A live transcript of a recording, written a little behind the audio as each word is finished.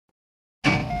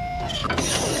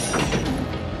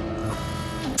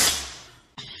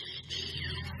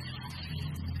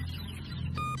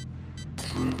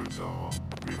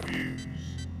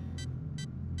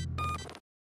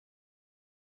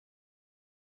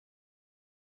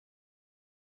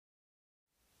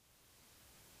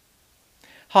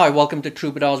Hi, welcome to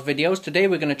Troubadour's Videos. Today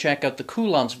we're going to check out the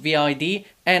Koolance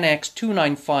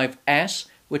VID-NX295S,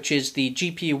 which is the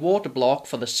GPU water block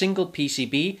for the single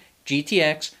PCB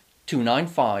GTX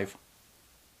 295.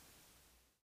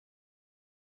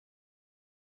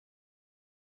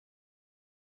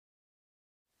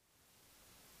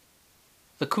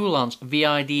 The Koolance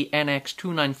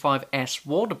VID-NX295S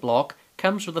water block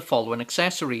comes with the following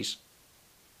accessories: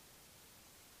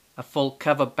 a full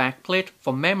cover backplate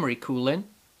for memory cooling,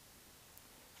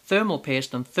 thermal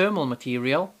paste and thermal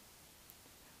material,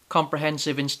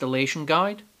 comprehensive installation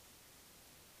guide,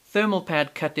 thermal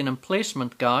pad cutting and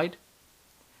placement guide,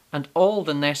 and all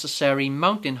the necessary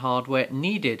mounting hardware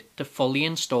needed to fully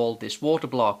install this water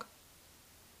block.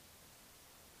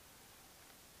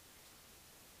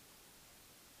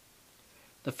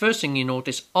 The first thing you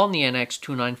notice on the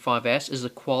NX295S is the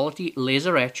quality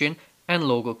laser etching and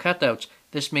logo cutouts.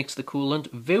 This makes the coolant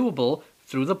viewable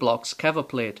through the block's cover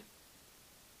plate.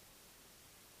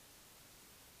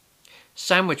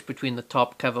 Sandwiched between the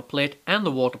top cover plate and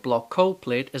the water block cold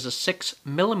plate is a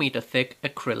 6mm thick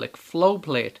acrylic flow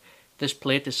plate. This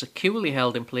plate is securely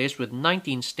held in place with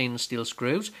 19 stainless steel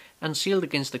screws and sealed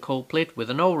against the cold plate with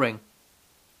an O-ring.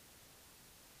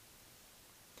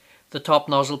 The top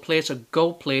nozzle plates are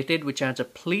gold plated, which adds a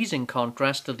pleasing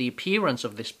contrast to the appearance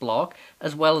of this block,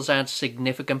 as well as adds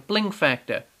significant bling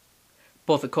factor.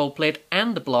 Both the cold plate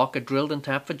and the block are drilled and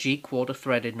tapped for G-quarter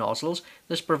threaded nozzles.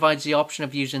 This provides the option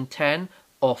of using 10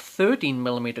 or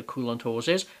 13mm coolant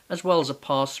hoses, as well as a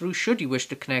pass-through should you wish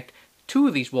to connect two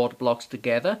of these water blocks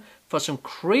together for some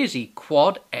crazy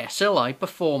quad SLI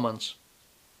performance.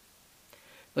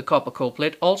 The copper cold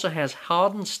plate also has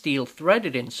hardened steel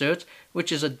threaded inserts,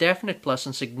 which is a definite plus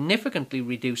and significantly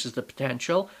reduces the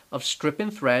potential of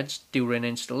stripping threads during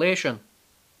installation.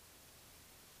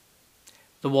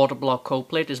 The water block cold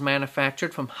plate is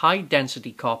manufactured from high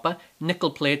density copper,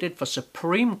 nickel plated for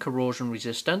supreme corrosion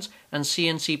resistance, and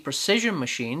CNC precision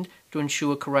machined to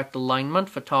ensure correct alignment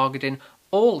for targeting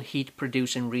all heat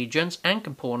producing regions and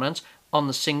components on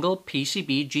the single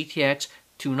PCB GTX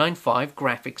 295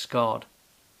 graphics card.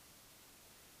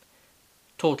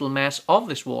 Total mass of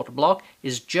this water block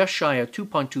is just shy of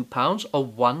 2.2 pounds or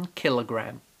 1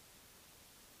 kilogram.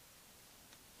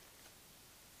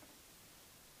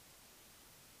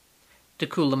 To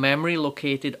cool the memory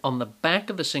located on the back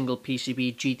of the single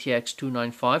PCB GTX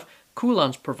 295,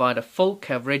 Koolance provide a full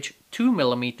coverage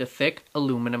 2mm thick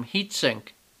aluminum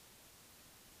heatsink.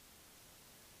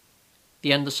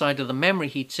 The underside of the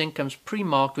memory heatsink comes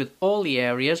pre-marked with all the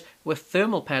areas where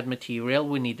thermal pad material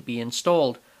will need to be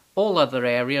installed. All other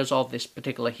areas of this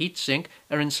particular heatsink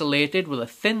are insulated with a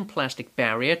thin plastic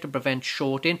barrier to prevent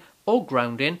shorting or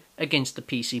grounding against the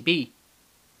PCB.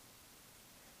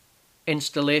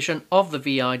 Installation of the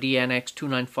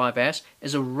VID-NX295S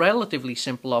is a relatively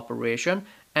simple operation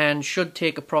and should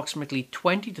take approximately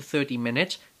 20 to 30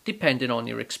 minutes depending on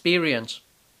your experience.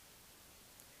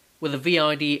 With the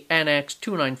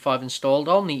VID-NX295 installed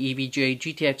on the EVGA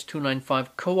GTX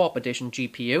 295 Co-op Edition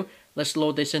GPU, let's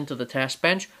load this into the test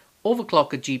bench,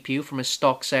 overclock the GPU from its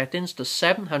stock settings to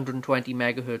 720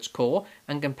 MHz core,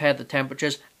 and compare the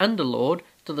temperatures under load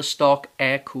to the stock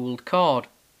air-cooled card.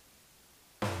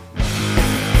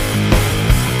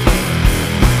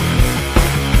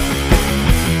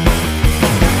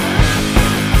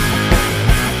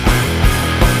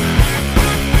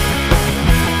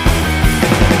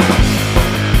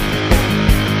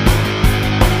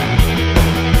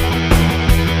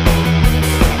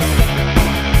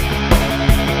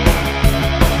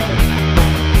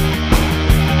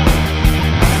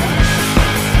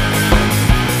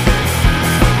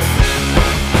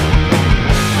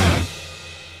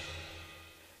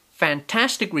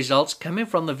 Fantastic results coming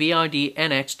from the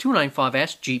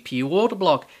VID-NX295S GPU water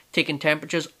block, taking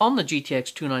temperatures on the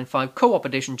GTX 295 Co-op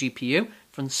Edition GPU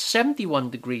from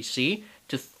 71 degrees C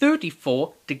to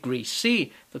 34 degrees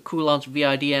C. The Koolance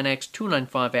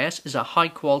VID-NX295S is a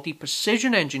high-quality,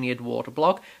 precision-engineered water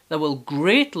block that will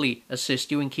greatly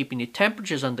assist you in keeping your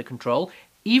temperatures under control,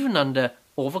 even under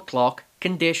overclock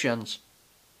conditions.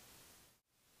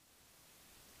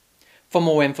 For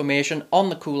more information on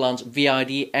the Koolance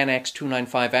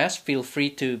VID-NX295S, feel free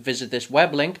to visit this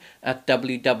web link at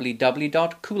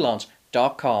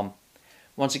www.koolance.com.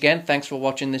 Once again, thanks for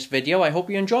watching this video. I hope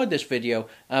you enjoyed this video,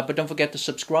 but don't forget to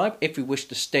subscribe if you wish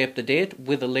to stay up to date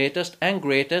with the latest and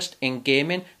greatest in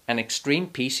gaming and extreme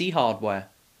PC hardware.